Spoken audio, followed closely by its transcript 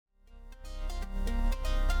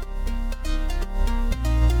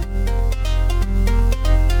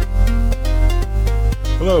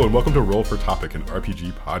Hello and welcome to Roll for Topic, an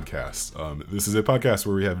RPG podcast. This is a podcast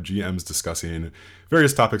where we have GMs discussing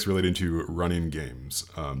various topics relating to running games.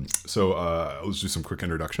 Let's do some quick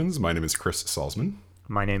introductions. My name is Chris Salzman.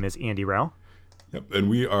 My name is Andy Rao. Yep,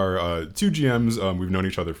 and we are two GMs. We've known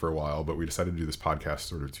each other for a while, but we decided to do this podcast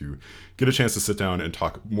sort of to get a chance to sit down and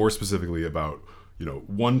talk more specifically about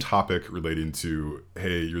one topic relating to,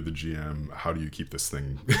 hey, you're the GM, how do you keep this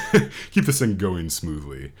thing going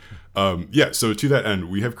smoothly? So to that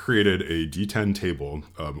end, we have created a D10 table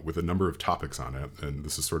with a number of topics on it, and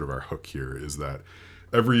this is sort of our hook here, is that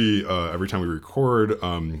every time we record,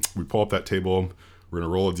 we pull up that table, we're going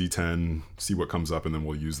to roll a D10, see what comes up, and then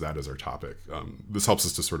we'll use that as our topic. This helps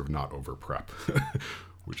us to sort of not over prep,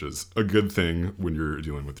 which is a good thing when you're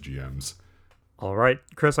dealing with GMs. All right,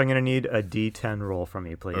 Chris, I'm going to need a D10 roll from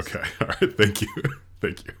you, please. Okay, all right, thank you.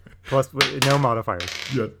 Thank you. Plus, no modifiers.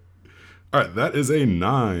 Yeah. All right, that is a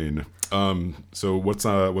 9. So what's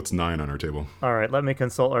 9 on our table? All right, let me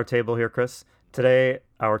consult our table here, Chris. Today,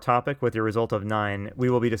 our topic, with your result of 9, we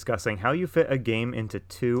will be discussing how you fit a game into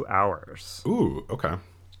 2 hours. Ooh, okay.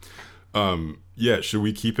 Should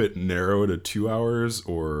we keep it narrow to 2 hours,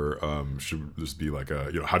 or should this be like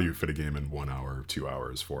how do you fit a game in 1 hour, 2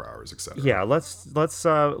 hours, 4 hours, etc.? Yeah, let's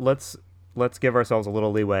give ourselves a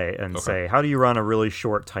little leeway and say, how do you run a really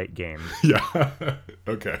short, tight game? Yeah.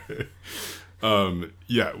 Okay.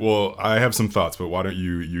 Well, I have some thoughts, but why don't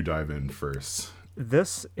you dive in first?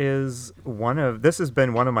 This has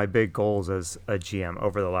been one of my big goals as a GM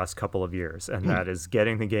over the last couple of years, and that is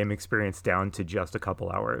getting the game experience down to just a couple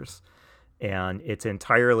hours. And it's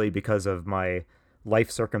entirely because of my life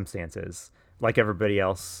circumstances. Like everybody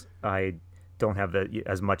else, I don't have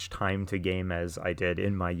as much time to game as I did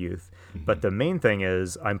in my youth. Mm-hmm. But the main thing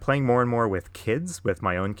is I'm playing more and more with kids, with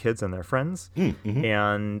my own kids and their friends. Mm-hmm.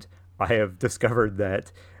 And I have discovered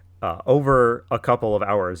that over a couple of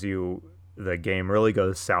hours, the game really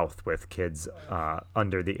goes south with kids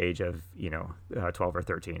under the age of 12 or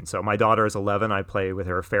 13. So my daughter is 11. I play with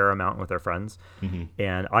her a fair amount with her friends,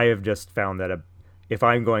 and I have just found that if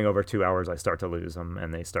I'm going over 2 hours, I start to lose them,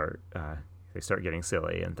 and they start getting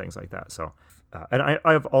silly and things like that. So, and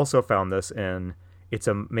I've also found this, and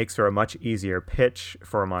makes for a much easier pitch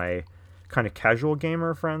for my kind of casual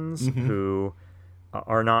gamer friends who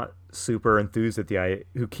are not super enthused at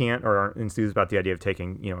who can't or aren't enthused about the idea of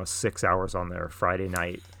taking 6 hours on their Friday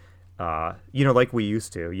night, like we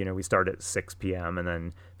used to. We start at 6 p.m. and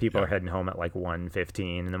then people are heading home at like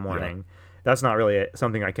 1:15 in the morning. Yeah. That's not really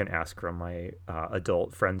something I can ask from my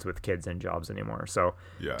adult friends with kids and jobs anymore. So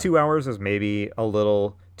 2 hours is maybe a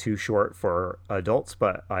little too short for adults,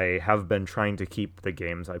 but I have been trying to keep the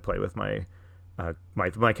games I play with my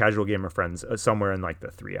casual gamer friends somewhere in like the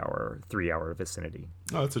 3 hour vicinity.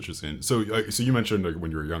 Oh, that's interesting. So you mentioned when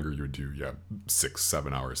you were younger you would do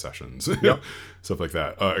 6-7 hour sessions, stuff like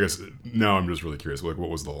that. I guess now I'm just really curious. Like, what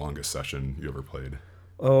was the longest session you ever played?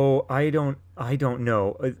 Oh, I don't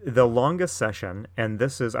know. The longest session, and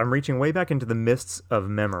I'm reaching way back into the mists of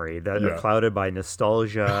memory that are clouded by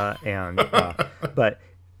nostalgia and but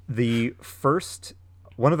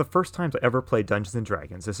one of the first times I ever played Dungeons and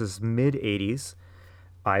Dragons, this is mid 80s.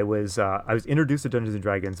 I was introduced to Dungeons and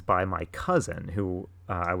Dragons by my cousin who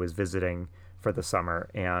I was visiting for the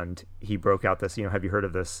summer, and he broke out this, have you heard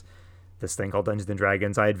of this thing called Dungeons and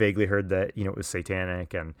Dragons? I had vaguely heard that, it was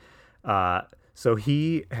satanic, and so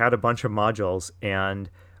he had a bunch of modules, and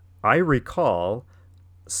I recall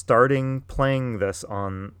starting playing this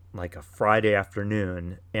on like a Friday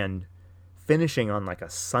afternoon and finishing on like a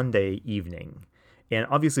Sunday evening. And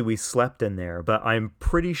obviously we slept in there, but I'm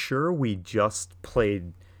pretty sure we just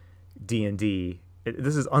played D&D.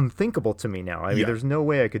 This is unthinkable to me now. I mean, there's no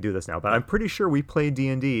way I could do this now, but I'm pretty sure we played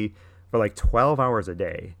D&D for like 12 hours a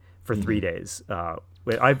day for 3 days.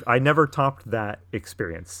 I never topped that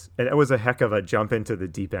experience. And it was a heck of a jump into the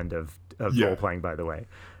deep end of role-playing, by the way.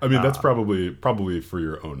 I mean, that's probably for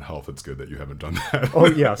your own health. It's good that you haven't done that. Oh,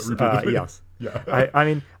 yes. Yes. Yeah. I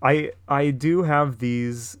mean, I do have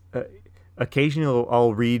these... occasionally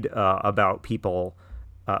I'll read about people,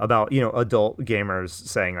 about adult gamers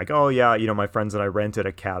saying like, oh yeah, my friends and I rented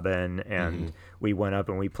a cabin and we went up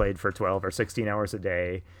and we played for 12 or 16 hours a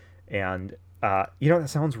day, and that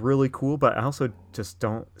sounds really cool, but I also just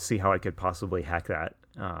don't see how I could possibly hack that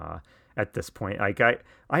at this point. Like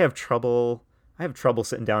I have trouble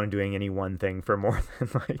sitting down and doing any one thing for more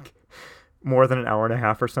than an hour and a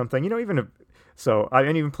half or something. Even So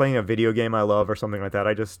and even playing a video game I love or something like that,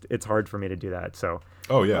 it's hard for me to do that. So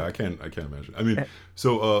Oh yeah, I can't imagine. I mean,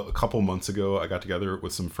 so a couple months ago, I got together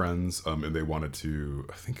with some friends, and they wanted to.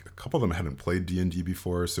 I think a couple of them hadn't played D&D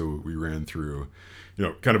before, so we ran through,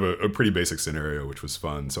 kind of a pretty basic scenario, which was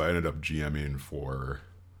fun. So I ended up GMing for,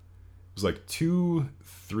 it was like 2,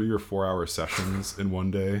 3 or 4 hour sessions in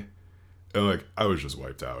one day. And like I was just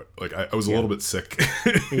wiped out. Like I was a little bit sick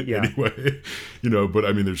anyway, But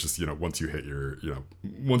I mean, there's just once you hit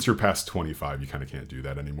once you're past 25, you kind of can't do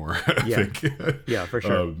that anymore. I think. Yeah, for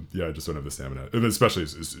sure. I just don't have the stamina, and especially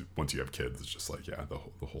once you have kids, it's just like the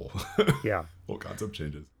whole whole concept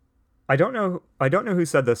changes. I don't know who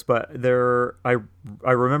said this, but I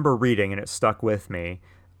remember reading, and it stuck with me.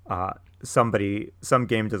 Some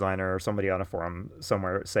game designer or somebody on a forum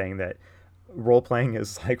somewhere saying that role playing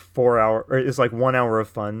is like 1 hour of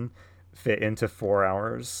fun fit into 4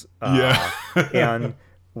 hours. And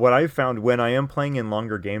what I've found when I am playing in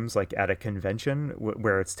longer games, like at a convention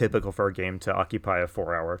where it's typical for a game to occupy a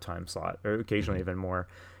 4 hour time slot, or occasionally even more,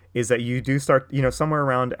 is that you do start, somewhere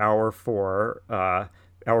around hour 4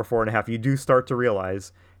 and a half, you do start to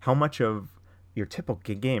realize how much of your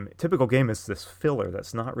typical game is this filler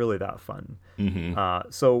that's not really that fun.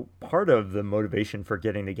 So part of the motivation for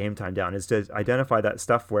getting the game time down is to identify that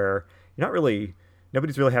stuff where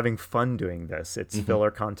nobody's really having fun doing this. It's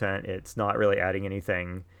filler content. It's not really adding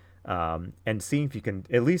anything, and seeing if you can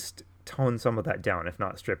at least tone some of that down, if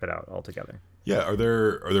not strip it out altogether. Yeah. Are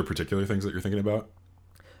there particular things that you're thinking about?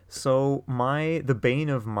 So the bane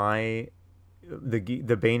of my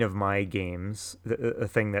games, the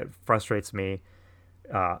thing that frustrates me,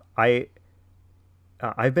 I've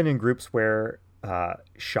been in groups where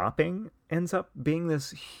shopping ends up being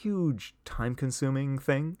this huge time-consuming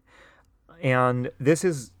thing, and this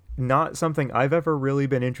is not something I've ever really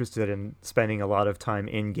been interested in spending a lot of time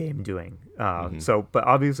in game doing. But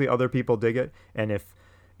obviously other people dig it, and if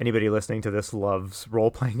anybody listening to this loves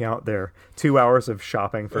role-playing out their 2 hours of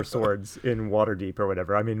shopping for swords in Waterdeep or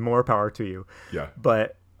whatever, I mean, more power to you. Yeah.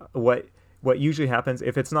 But what usually happens,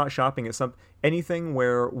 if it's not shopping, it's anything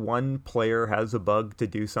where one player has a bug to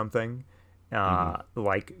do something,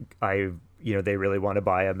 like they really want to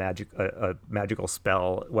buy a magical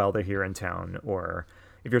spell while they're here in town, or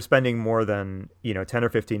if you're spending more than 10 or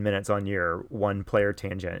 15 minutes on your one player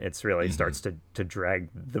tangent, it's really starts to drag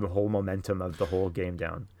the whole momentum of the whole game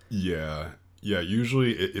down. Yeah,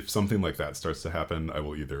 usually if something like that starts to happen, I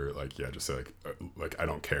will either just say like I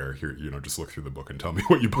don't care, here, just look through the book and tell me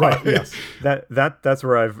what you bought. Right, yes. That's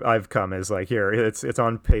where I've come, is like, here, it's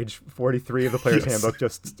on page 43 of the player's handbook,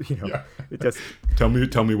 just it just tell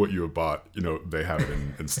me what you have bought, they have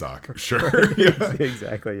it in stock. Sure. Yeah.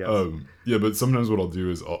 Exactly, yes. But sometimes what I'll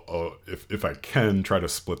do is I'll if I can, try to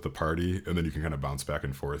split the party, and then you can kind of bounce back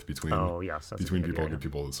and forth between people, give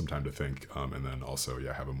people some time to think, and then also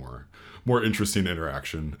have a more interesting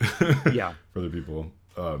interaction for the people.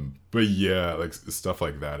 But like stuff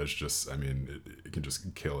like that is just, I mean, it can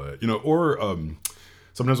just kill it, or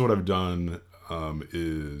sometimes what I've done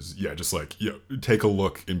is just like take a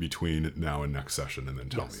look in between now and next session, and then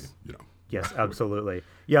tell me. Yes, absolutely.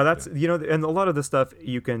 Yeah, that's and a lot of the stuff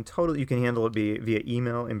you can handle it via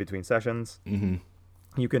email in between sessions.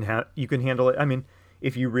 You can handle it. I mean,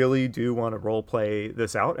 if you really do want to role play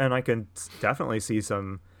this out, and I can definitely see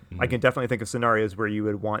I can definitely think of scenarios where you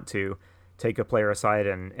would want to take a player aside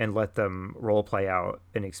and let them role play out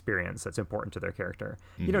an experience that's important to their character.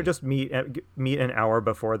 Just meet an hour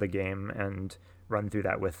before the game and run through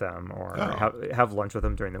that with them, or have lunch with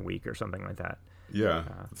them during the week or something like that. Yeah,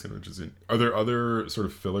 that's kind of interesting. Are there other sort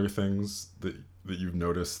of filler things that you've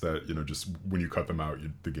noticed that just when you cut them out,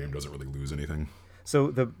 the game doesn't really lose anything?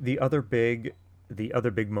 So the other big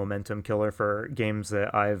momentum killer for games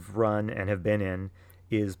that I've run and have been in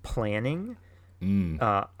is planning.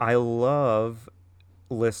 I love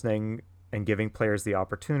listening and giving players the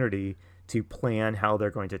opportunity to plan how they're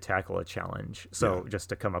going to tackle a challenge. So just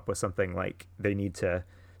to come up with something like they need to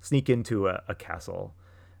sneak into a castle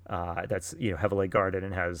that's heavily guarded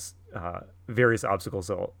and has various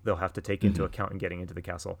obstacles they'll have to take into account in getting into the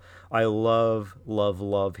castle. I love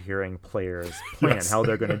hearing players plan how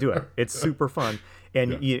they're going to do it. It's super fun,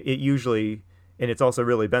 and it usually. And it's also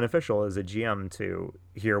really beneficial as a GM to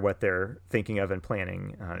hear what they're thinking of and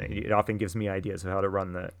planning. It often gives me ideas of how to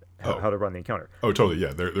run the encounter. Oh, totally.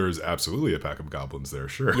 Yeah, there is absolutely a pack of goblins there.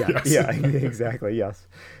 Sure. Yeah, yes. Yeah, exactly. Yes,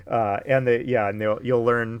 and you'll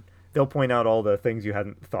learn. They'll point out all the things you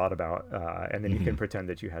hadn't thought about, and then you can pretend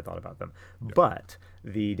that you had thought about them. Yeah. But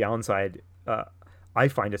the downside, I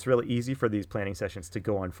find it's really easy for these planning sessions to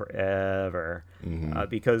go on forever,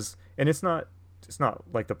 because, and it's not. it's not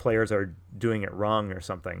like the players are doing it wrong or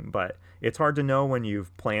something, but it's hard to know when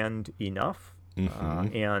you've planned enough,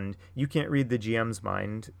 and you can't read the GM's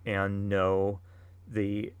mind and know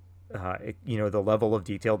the the level of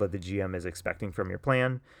detail that the GM is expecting from your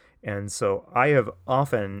plan. And so I have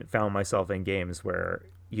often found myself in games where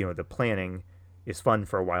the planning is fun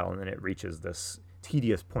for a while, and then it reaches this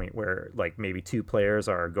tedious point where like maybe two players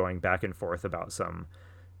are going back and forth about some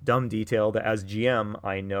dumb detail that as GM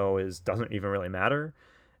I know doesn't even really matter.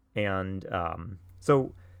 And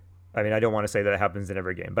so I mean, I don't want to say that it happens in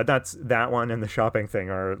every game, but that one and the shopping thing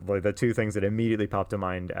are like the two things that immediately pop to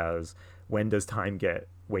mind as when does time get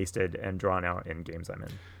wasted and drawn out in games I'm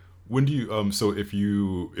in. When do you so if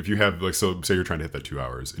you have like, so say you're trying to hit that 2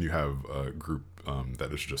 hours and you have a group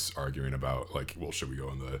that is just arguing about like, well, should we go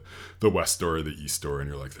in the west door or the east door, and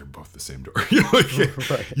you're like, they're both the same door. Like,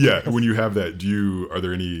 right. Yeah, when you have that, are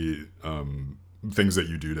there any things that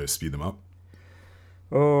you do to speed them up?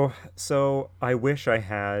 Oh, so I wish I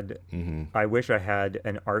had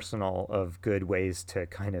an arsenal of good ways to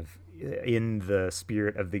kind of, in the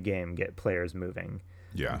spirit of the game, get players moving.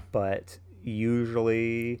 Yeah. But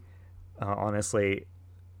usually, honestly,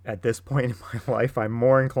 at this point in my life, I'm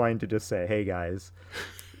more inclined to just say, "Hey guys,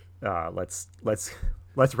 let's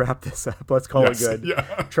wrap this up. Let's call it good. Yeah.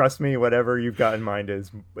 Trust me, whatever you've got in mind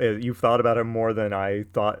is you've thought about it more than I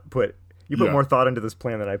thought. You put more thought into this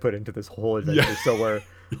plan than I put into this whole adventure, so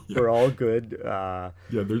we're all good."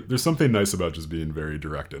 There's something nice about just being very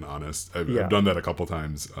direct and honest. I've done that a couple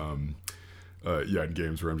times. In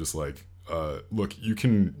games where I'm just like, look, you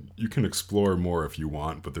can explore more if you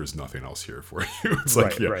want, but there's nothing else here for you. It's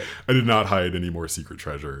like, right. I did not hide any more secret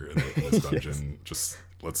treasure in this dungeon. Just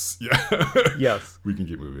yes, we can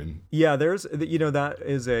keep moving. Yeah, there's that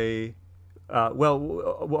is a.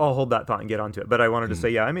 I'll hold that thought and get onto it. But I wanted to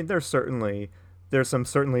say, I mean, there's some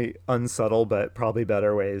certainly unsubtle, but probably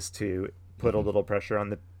better ways to put a little pressure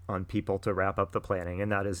on people to wrap up the planning,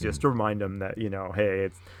 and that is just to remind them that hey,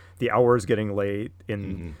 it's the hour's getting late,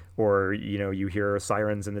 or you hear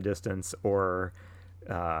sirens in the distance, or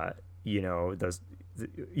come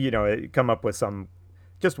up with some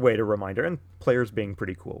just way to reminder. And players being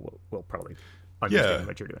pretty cool will probably understand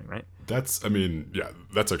what you're doing, right? That's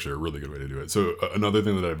actually a really good way to do it. So another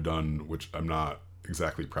thing that I've done, which I'm not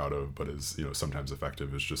exactly proud of, but is sometimes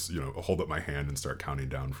effective, is just hold up my hand and start counting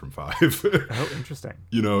down from 5. Oh, interesting.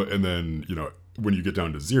 And then when you get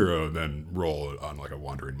down to 0, then roll on like a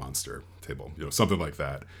wandering monster table, something like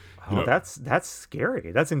that. Oh, that's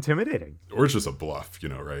scary. That's intimidating. Or it's just a bluff,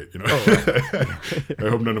 right? Oh, right. I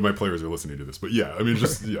hope none of my players are listening to this, but I mean,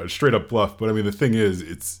 just straight up bluff. But I mean, the thing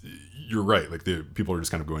is, you're right. Like people are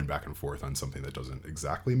just kind of going back and forth on something that doesn't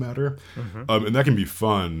exactly matter, and that can be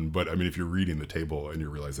fun. But I mean, if you're reading the table and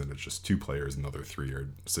you're realizing it's just 2 players and the other 3 are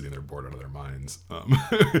sitting there bored out of their minds,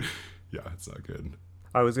 it's not good.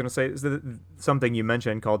 I was going to say something you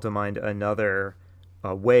mentioned called to mind another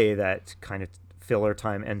way that kind of filler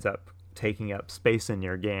time ends up taking up space in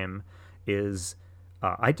your game is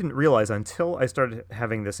I didn't realize until I started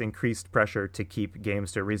having this increased pressure to keep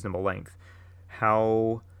games to a reasonable length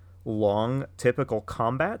how long typical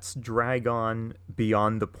combats drag on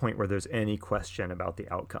beyond the point where there's any question about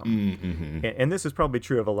the outcome. And this is probably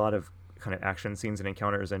true of a lot of kind of action scenes and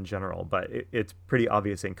encounters in general, but it's pretty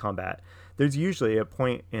obvious in combat. There's usually a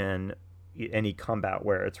point in any combat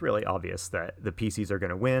where it's really obvious that the PCs are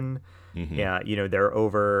going to win. Yeah, they're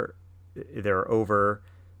over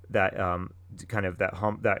that kind of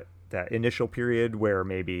that initial period where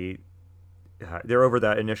maybe they're over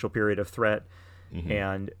that initial period of threat,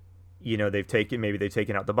 and they've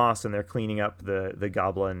taken out the boss and they're cleaning up the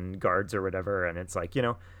goblin guards or whatever, and it's like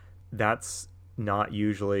that's not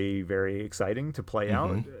usually very exciting to play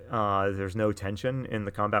out. There's no tension in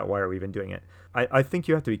the combat. Why are we even doing it? I think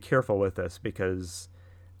you have to be careful with this because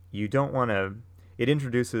you don't want to. It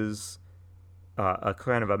introduces a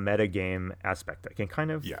kind of a meta game aspect that can kind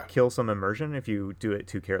of kill some immersion if you do it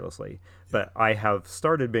too carelessly. But I have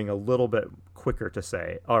started being a little bit quicker to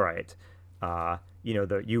say, all right, you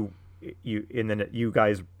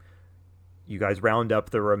guys round up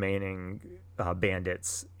the remaining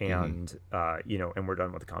bandits and and we're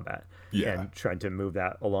done with the combat and trying to move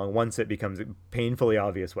that along once it becomes painfully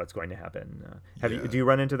obvious what's going to happen. Do you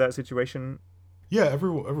run into that situation? Yeah, every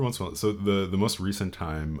once in a while. So the most recent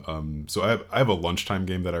time, so I have a lunchtime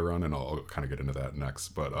game that I run, and I'll kind of get into that next.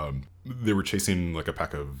 But they were chasing like a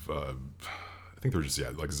pack of, I think they were just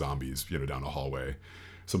like zombies, down a hallway,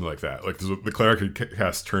 something like that. Like the cleric had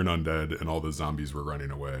cast Turn Undead, and all the zombies were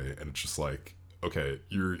running away, and it's just like, okay,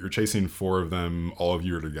 you're chasing 4 of them, all of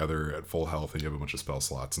you are together at full health, and you have a bunch of spell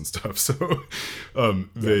slots and stuff. So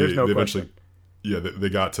they eventually. yeah, they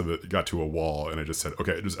got to a wall, and I just said,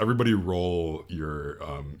 okay, just everybody roll your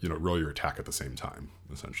roll your attack at the same time,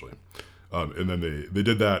 essentially. And then they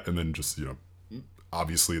did that, and then just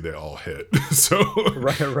obviously they all hit. So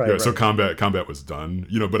so combat was done.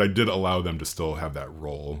 But I did allow them to still have that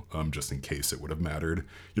roll, just in case it would have mattered.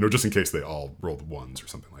 Just in case they all rolled ones or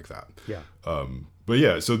something like that. Yeah. But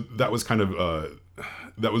yeah, so that was kind of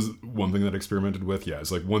that was one thing that I experimented with. Yeah,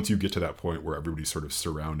 it's like once you get to that point where everybody's sort of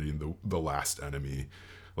surrounding the last enemy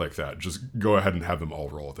like that, just go ahead and have them all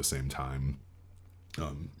roll at the same time.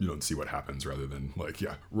 And see what happens rather than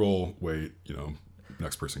roll, wait,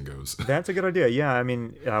 next person goes. That's a good idea. Yeah, I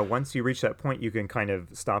mean, once you reach that point, you can kind of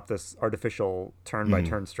stop this artificial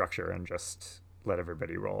turn-by-turn structure and just let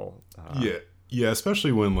everybody roll. Yeah,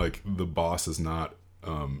 especially when the boss is not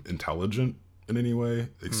intelligent in any way.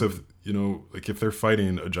 Except if they're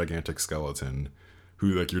fighting a gigantic skeleton, who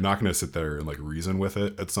you're not going to sit there and reason with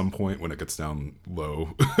it at some point when it gets down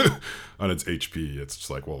low on its HP. It's just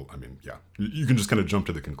well, I mean, yeah, you can just kind of jump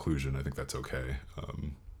to the conclusion. I think that's okay.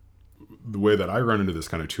 The way that I run into this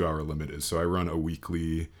kind of 2-hour limit is, so I run a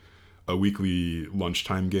weekly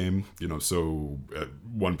lunchtime game. So at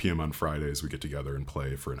 1 p.m. on Fridays we get together and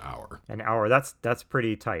play for an hour. An hour. That's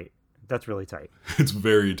pretty tight. That's really tight. It's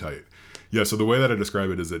very tight. Yeah, so the way that I describe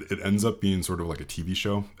it is that it ends up being sort of like a TV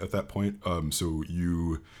show at that point. So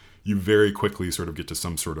you very quickly sort of get to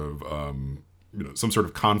some sort of some sort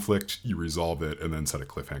of conflict. You resolve it and then set a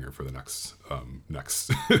cliffhanger for the next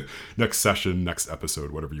next session, next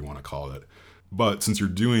episode, whatever you want to call it. But since you're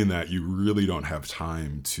doing that, you really don't have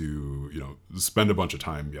time to spend a bunch of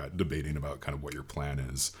time debating about kind of what your plan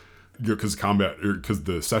is. Because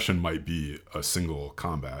the session might be a single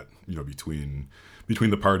combat, between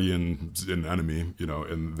the party and an enemy,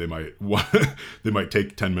 and they might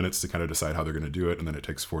take 10 minutes to kind of decide how they're going to do it, and then it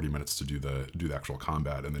takes 40 minutes to do the actual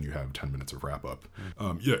combat, and then you have 10 minutes of wrap up.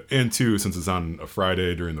 And two, since it's on a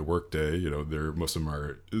Friday during the workday,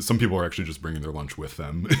 some people are actually just bringing their lunch with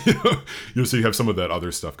them, so you have some of that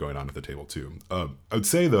other stuff going on at the table too. I would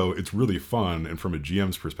say though, it's really fun, and from a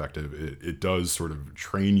GM's perspective, it does sort of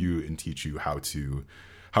train you and teach you how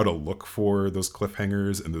to look for those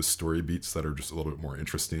cliffhangers and those story beats that are just a little bit more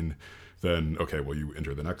interesting than, okay, well, you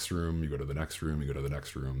enter the next room, you go to the next room, you go to the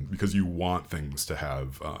next room, because you want things to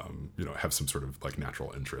have, have some sort of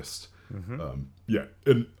natural interest. Mm-hmm.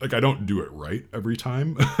 And I don't do it right every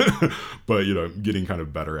time, but getting kind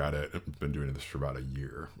of better at it. I've been doing this for about a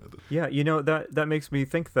year. Yeah, that makes me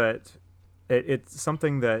think that it's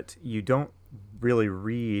something that you don't really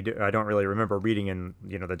read. I don't really remember reading in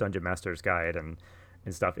the Dungeon Master's Guide and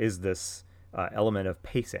stuff, is this element of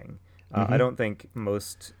pacing. I don't think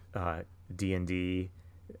most D&D,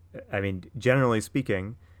 I mean, generally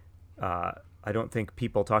speaking, I don't think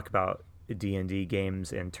people talk about D&D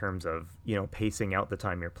games in terms of, pacing out the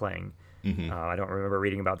time you're playing. I don't remember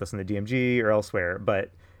reading about this in the DMG or elsewhere, but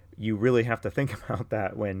you really have to think about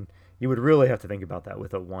that you would really have to think about that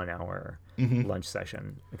with a 1 hour lunch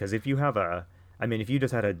session. Because if you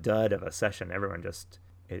just had a dud of a session, everyone just...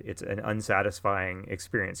 It's an unsatisfying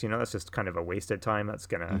experience. That's just kind of a wasted time. That's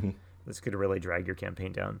gonna really drag your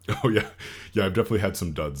campaign down. Oh yeah. I've definitely had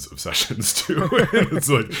some duds of sessions too. It's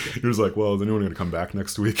well, is anyone gonna come back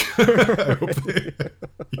next week? I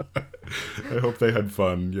hope they had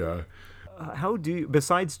fun. Yeah. How do you,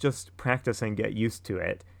 besides just practice and get used to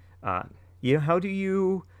it? How do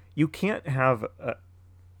you can't have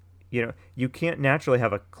you can't naturally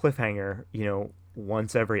have a cliffhanger.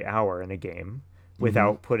 Once every hour in a game,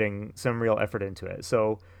 without putting some real effort into it.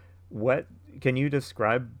 So what can you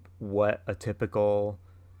describe what a typical,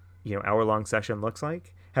 hour-long session looks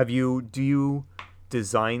like? Do you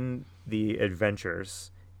design the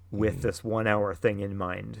adventures with this 1 hour thing in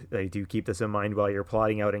mind? Do you keep this in mind while you're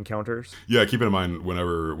plotting out encounters? Yeah, keep it in mind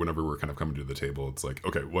whenever we're kind of coming to the table. It's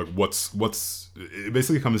okay, what's it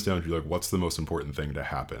basically comes down to what's the most important thing to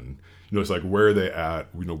happen? It's where are they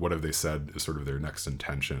at? What have they said is sort of their next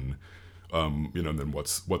intention? And then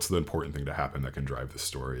what's the important thing to happen that can drive the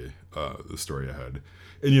story ahead.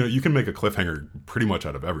 And you can make a cliffhanger pretty much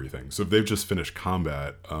out of everything. So if they've just finished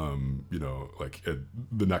combat, the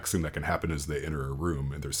next thing that can happen is they enter a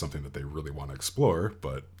room and there's something that they really want to explore,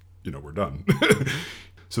 but we're done.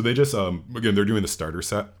 So they just again, they're doing the starter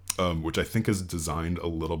set, which I think is designed a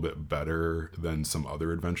little bit better than some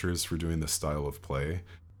other adventures for doing this style of play.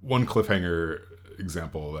 One cliffhanger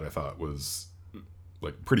example that I thought was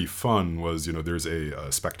pretty fun was, there's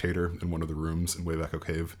a spectator in one of the rooms in Wave Echo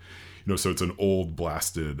Cave, so it's an old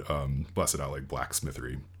blasted out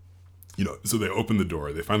blacksmithery. So they open the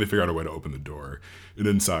door. They finally figure out a way to open the door. And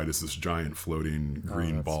inside is this giant floating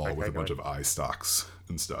green ball with a bunch of eye stalks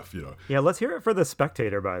and stuff, Yeah, let's hear it for the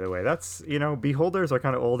spectator, by the way. That's, beholders are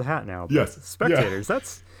kind of old hat now. But Yes. spectators,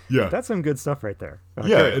 Yeah. that's some good stuff right there.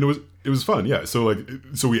 Yeah, and it was fun. Yeah, so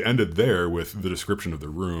we ended there with the description of the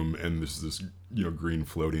room, and there's this green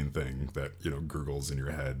floating thing that gurgles in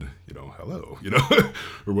your head, hello,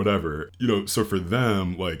 or whatever. So for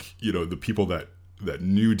them, the people that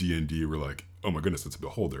knew D&D were like, oh my goodness, it's a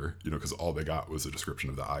beholder, because all they got was a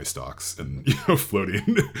description of the eye stalks and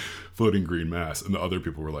floating green mass, and the other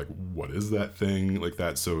people were like, what is that thing, like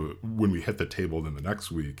that. So when we hit the table then the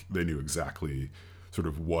next week, they knew exactly sort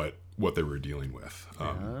of what they were dealing with.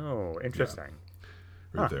 Interesting.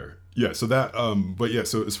 Yeah, right there. Yeah. So that, but yeah,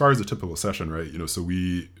 so as far as a typical session, right, so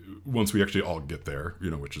once we actually all get there,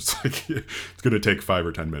 which is it's going to take 5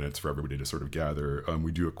 or 10 minutes for everybody to sort of gather.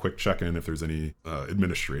 We do a quick check-in if there's any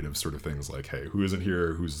administrative sort of things like, hey, who isn't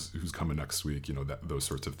here? Who's coming next week? Those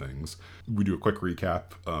sorts of things. We do a quick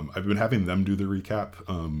recap. I've been having them do the recap,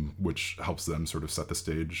 which helps them sort of set the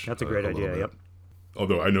stage. That's a great idea. Yep.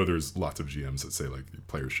 Although I know there's lots of GMs that say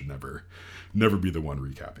players should never be the one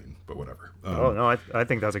recapping, but whatever. I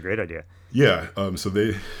think that's a great idea. Yeah. So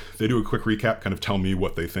they do a quick recap, kind of tell me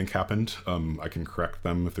what they think happened. I can correct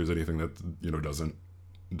them if there's anything that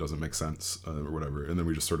doesn't make sense or whatever, and then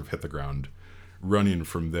we just sort of hit the ground running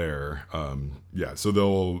from there.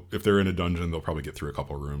 So if they're in a dungeon, they'll probably get through a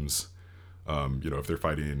couple rooms. If they're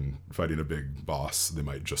fighting a big boss, they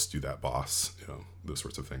might just do that boss. Those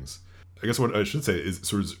sorts of things. I guess what I should say is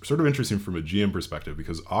sort of interesting from a GM perspective,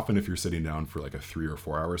 because often if you're sitting down for like a 3 or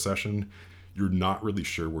 4 hour session, you're not really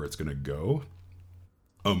sure where it's going to go.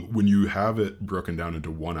 When you have it broken down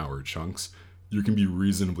into 1 hour chunks, you can be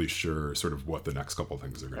reasonably sure sort of what the next couple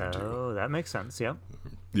things are going to do. Oh, that makes sense. Yeah.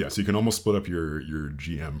 Yeah. So you can almost split up your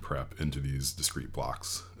GM prep into these discrete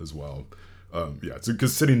blocks as well.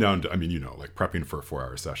 Because sitting down, prepping for a 4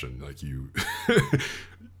 hour session,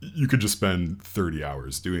 you could just spend 30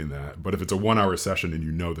 hours doing that. But if it's a 1 hour session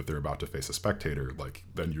and that they're about to face a spectator,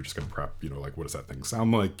 then you're just going to prep, what does that thing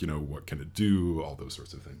sound like? What can it do? All those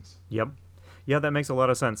sorts of things. Yep. Yeah, that makes a lot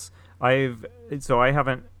of sense. I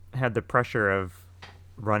haven't had the pressure of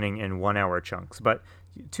running in 1 hour chunks, but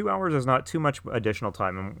 2 hours is not too much additional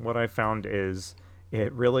time. And what I found is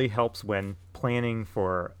it really helps when planning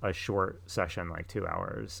for a short session, like 2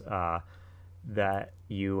 hours, that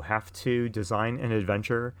you have to design an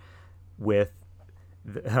adventure with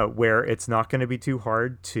where it's not going to be too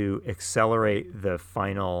hard to accelerate the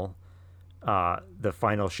final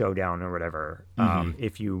showdown or whatever.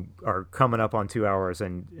 If you are coming up on 2 hours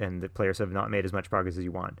and the players have not made as much progress as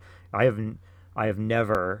you want. I have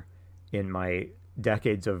never in my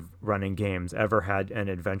decades of running games ever had an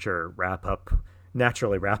adventure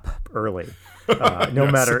naturally wrap up early.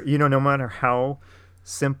 No matter how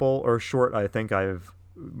simple or short I think I've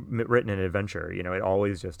written an adventure, it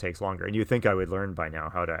always just takes longer. And you think I would learn by now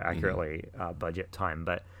how to accurately budget time,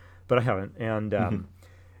 but I haven't. And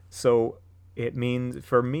so it means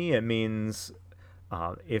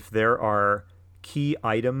if there are key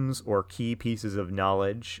items or key pieces of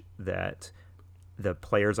knowledge that the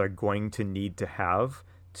players are going to need to have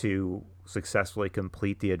to successfully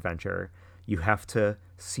complete the adventure, you have to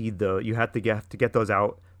get those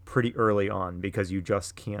out pretty early on, because you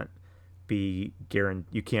just can't you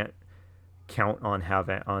can't count on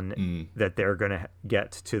that they're going to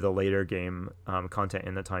get to the later game content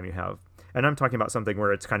in the time you have. And I'm talking about something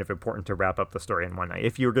where it's kind of important to wrap up the story in one night.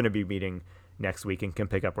 If you're going to be meeting next week and can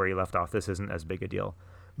pick up where you left off, this isn't as big a deal.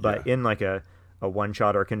 But in like a one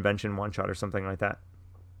shot or convention one shot or something like that,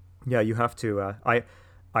 you have to.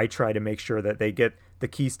 I try to make sure that they get the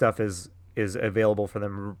key stuff is available for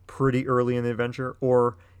them pretty early in the adventure,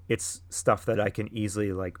 or it's stuff that I can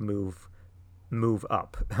easily move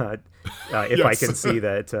up if I can see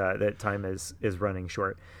that time is running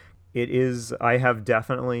short. I have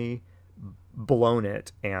definitely blown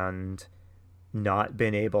it and not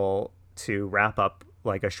been able to wrap up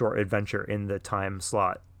like a short adventure in the time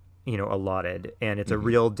slot allotted, and it's a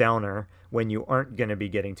real downer when you aren't going to be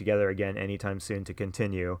getting together again anytime soon to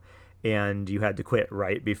continue, and you had to quit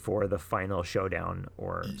right before the final showdown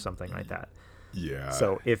or something like that. Yeah.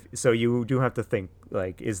 So you do have to think,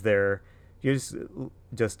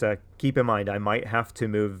 just keep in mind, I might have to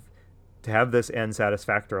move to have this end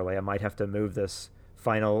satisfactorily. I might have to move the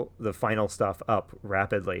final stuff up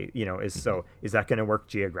rapidly. Is that going to work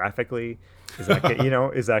geographically? Is that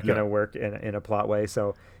going to work in a plot way?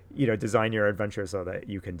 So design your adventure so that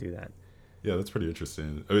you can do that. Yeah, that's pretty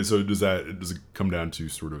interesting. I mean, so does it come down to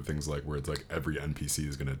sort of things like where it's like every NPC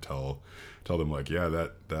is going to tell them like, yeah,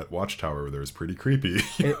 that watchtower over there is pretty creepy.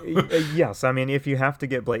 Yes, I mean, if you have to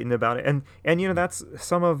get blatant about it, and that's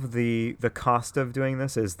some of the cost of doing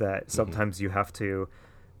this is that sometimes you have to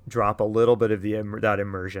drop a little bit of that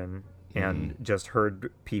immersion and just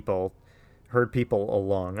herd people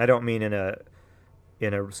along. I don't mean in a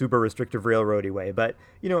super restrictive railroady way, but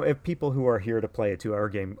if people who are here to play a 2-hour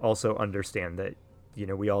game also understand that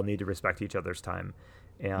we all need to respect each other's time,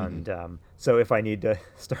 and so if I need to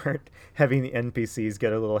start having the NPCs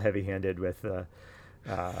get a little heavy-handed with then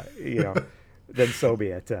so be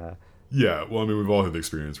it. Yeah, well, I mean, we've all had the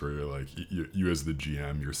experience where you're like, you as the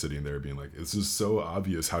GM, you're sitting there being like, this is so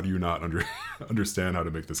obvious. How do you not understand how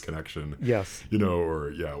to make this connection? Yes.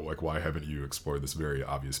 Or, yeah, like, why haven't you explored this very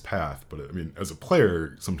obvious path? But, I mean, as a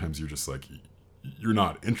player, sometimes you're just like, you're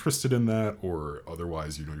not interested in that, or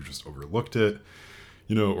otherwise, you just overlooked it,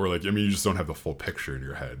 or like, I mean, you just don't have the full picture in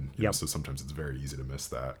your head. Yep. So sometimes it's very easy to miss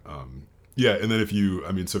that. Yeah, and then if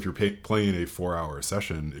you're playing a 4-hour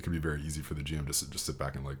session, it can be very easy for the GM to just sit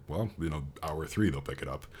back and like, well, hour 3 they'll pick it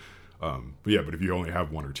up. But if you only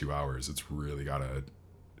have 1 or 2 hours, it's really gotta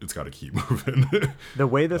keep moving. The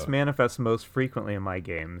way this manifests most frequently in my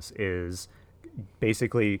games is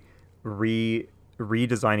basically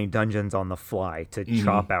redesigning dungeons on the fly to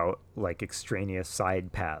chop out like extraneous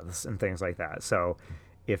side paths and things like that. So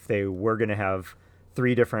if they were going to have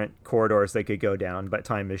 3 different corridors they could go down, but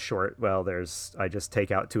time is short, well, I just take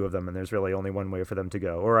out 2 of them and there's really only one way for them to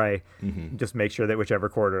go. Or I just make sure that whichever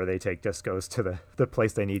corridor they take just goes to the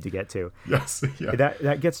place they need to get to. Yes. Yeah.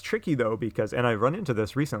 That gets tricky though, because, and I've run into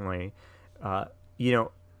this recently, a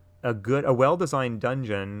well-designed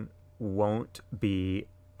dungeon won't be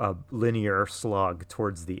a linear slog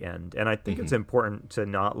towards the end. And I think it's important to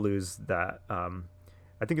not lose that. I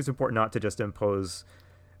think it's important not to just impose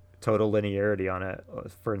total linearity on it,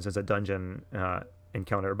 for instance, a dungeon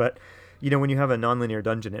encounter. But when you have a nonlinear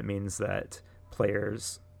dungeon, it means that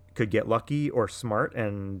players could get lucky or smart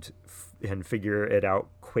and figure it out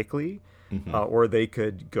quickly, or they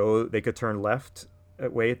could turn left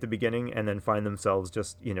way at the beginning and then find themselves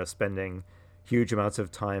just spending huge amounts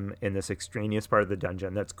of time in this extraneous part of the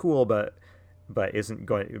dungeon that's cool, but isn't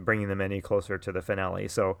bringing them any closer to the finale.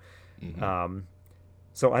 So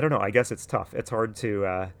so I don't know, I guess it's tough. It's hard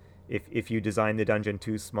to if you design the dungeon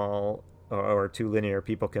too small or too linear,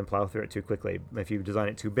 people can plow through it too quickly. If you design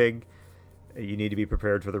it too big, you need to be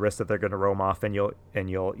prepared for the risk that they're going to roam off, and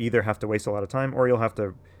you'll either have to waste a lot of time, or you'll have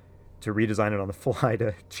to redesign it on the fly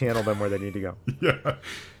to channel them where they need to go. Yeah. I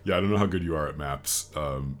don't know how good you are at maps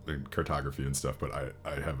and cartography and stuff, but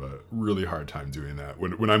I have a really hard time doing that.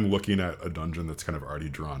 When I'm looking at a dungeon that's kind of already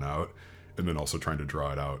drawn out, and then also trying to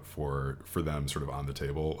draw it out for them sort of on the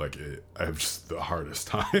table, like I have just the hardest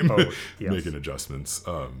time making adjustments.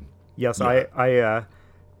 Yes, yeah.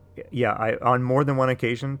 I on more than one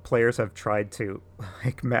occasion, players have tried to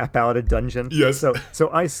like map out a dungeon. Yes. So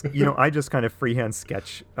I just kind of freehand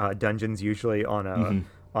sketch dungeons, usually on a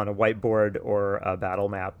whiteboard or a battle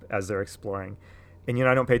map as they're exploring, and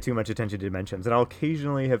I don't pay too much attention to dimensions. And I'll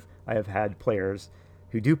occasionally I have had players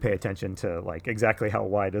who do pay attention to like exactly how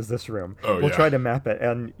wide is this room. We'll try to map it,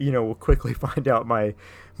 and we'll quickly find out my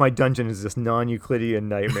dungeon is this non-Euclidean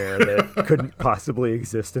nightmare that couldn't possibly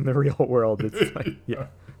exist in the real world. It's like, yeah.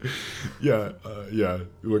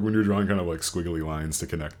 Like when you're drawing kind of like squiggly lines to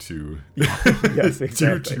connect to yes,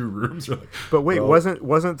 exactly. two rooms. You're like, but wait,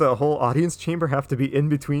 wasn't the whole audience chamber have to be in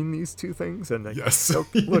between these two things? And yes,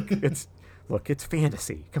 it's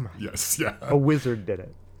fantasy. Come on. Yes, yeah. A wizard did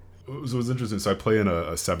it. So it was interesting. So I play in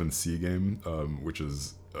a 7th game, which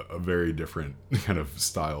is a very different kind of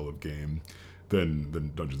style of game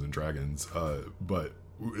than Dungeons and Dragons. But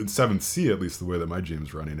in 7th, at least the way that my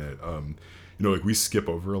GM's running it, like we skip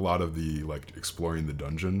over a lot of the like exploring the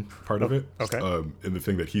dungeon part of it. Okay. And the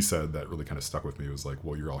thing that he said that really kind of stuck with me was like,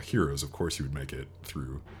 well, you're all heroes. Of course you would make it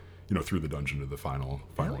through the dungeon to the final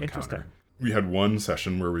encounter. We had one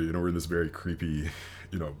session where we, we're in this very creepy,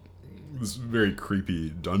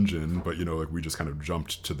 dungeon, but like we just kind of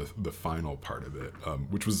jumped to the final part of it,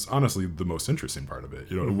 which was honestly the most interesting part of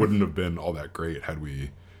it. It wouldn't have been all that great had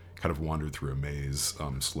we kind of wandered through a maze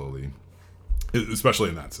slowly, especially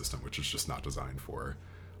in that system, which is just not designed for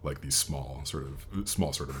like these small sort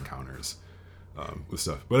of encounters with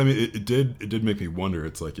stuff. But I mean, it did make me wonder.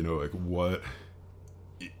 It's like, like what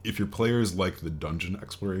if your players like the dungeon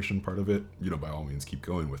exploration part of it, by all means keep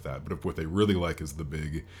going with that. But if what they really like is the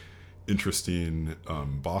big interesting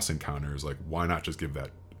boss encounters, like why not just give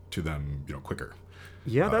that to them quicker?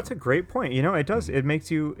 That's a great point. It does, it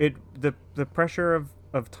makes you the pressure of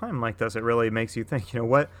of time like this, it really makes you think,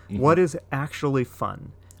 what is actually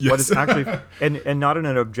fun? Yes. What is actually, and not in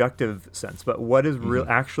an objective sense, but what is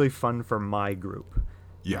actually fun for my group?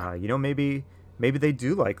 Yeah. Maybe they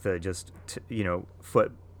do like the just,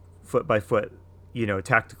 foot by foot,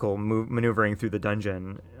 tactical maneuvering through the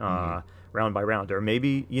dungeon, round by round, or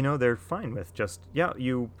maybe, they're fine with just,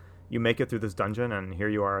 you make it through this dungeon and here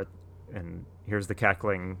you are, and here's the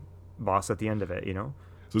cackling boss at the end of it,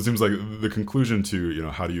 So it seems like the conclusion to,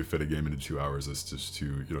 how do you fit a game into 2 hours is just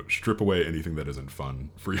to, strip away anything that isn't fun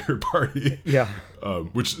for your party. Yeah.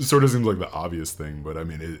 Which sort of seems like the obvious thing, but I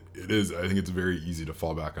mean, it is, I think it's very easy to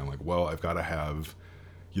fall back on like, well, I've got to have,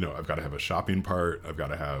 I've got to have a shopping part. I've got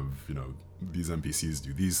to have, these NPCs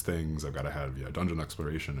do these things. I've got to have dungeon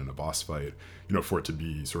exploration and a boss fight, for it to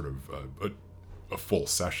be sort of a full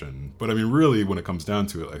session. But I mean, really, when it comes down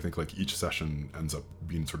to it, I think like each session ends up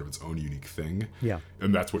being sort of its own unique thing. Yeah.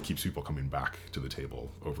 And that's what keeps people coming back to the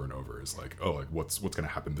table over and over, is like, oh, like what's going to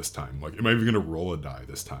happen this time? Like, am I even going to roll a die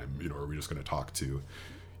this time? Or are we just going to talk to,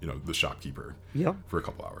 the shopkeeper for a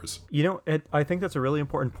couple hours? I think that's a really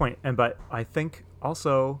important point. But I think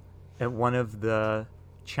also one of the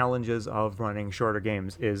challenges of running shorter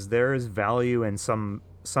games is there is value in some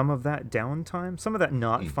of that downtime, some of that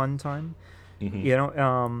not fun time.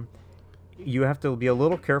 Mm-hmm. You have to be a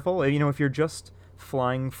little careful. If you're just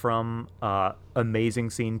flying from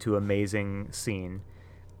amazing scene to amazing scene,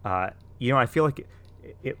 I feel like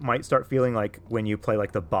it might start feeling like when you play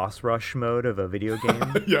like the boss rush mode of a video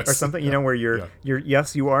game yes. or something. Where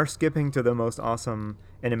you are skipping to the most awesome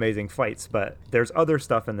and amazing fights, but there's other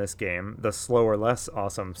stuff in this game, the slower, less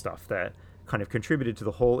awesome stuff that kind of contributed to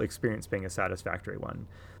the whole experience being a satisfactory one.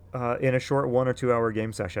 In a short 1 or 2 hour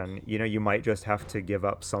game session, you might just have to give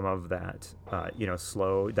up some of that,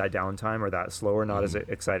 slow, that downtime or that slower, not as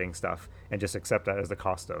exciting stuff, and just accept that as the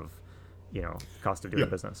cost of doing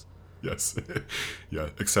business. Yes. Yeah.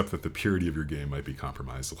 Except that the purity of your game might be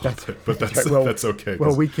compromised a little bit, but that's right. that's okay.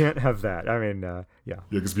 Well, we can't have that. I mean, yeah. Yeah,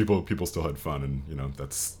 because people still had fun, and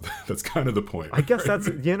that's kind of the point. I guess that's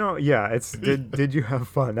It's did you have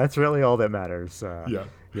fun? That's really all that matters. Yeah.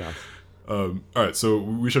 Yeah. All right, so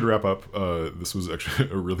we should wrap up. This was actually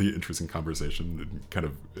a really interesting conversation. It kind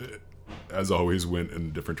of, as always, went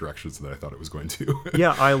in different directions than I thought it was going to.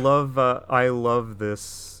 Yeah, I love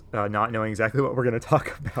this. Not knowing exactly what we're going to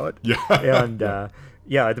talk about. Yeah. And at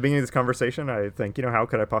the beginning of this conversation, I think, how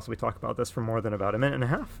could I possibly talk about this for more than about a minute and a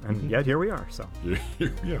half? And yet here we are. So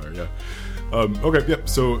here we are. Yeah. Okay. Yep.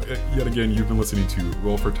 So yet again, you've been listening to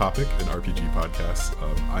Roll for Topic, an RPG podcast.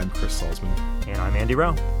 I'm Chris Salzman, and I'm Andy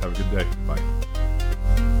Rao. Have a good day. Bye.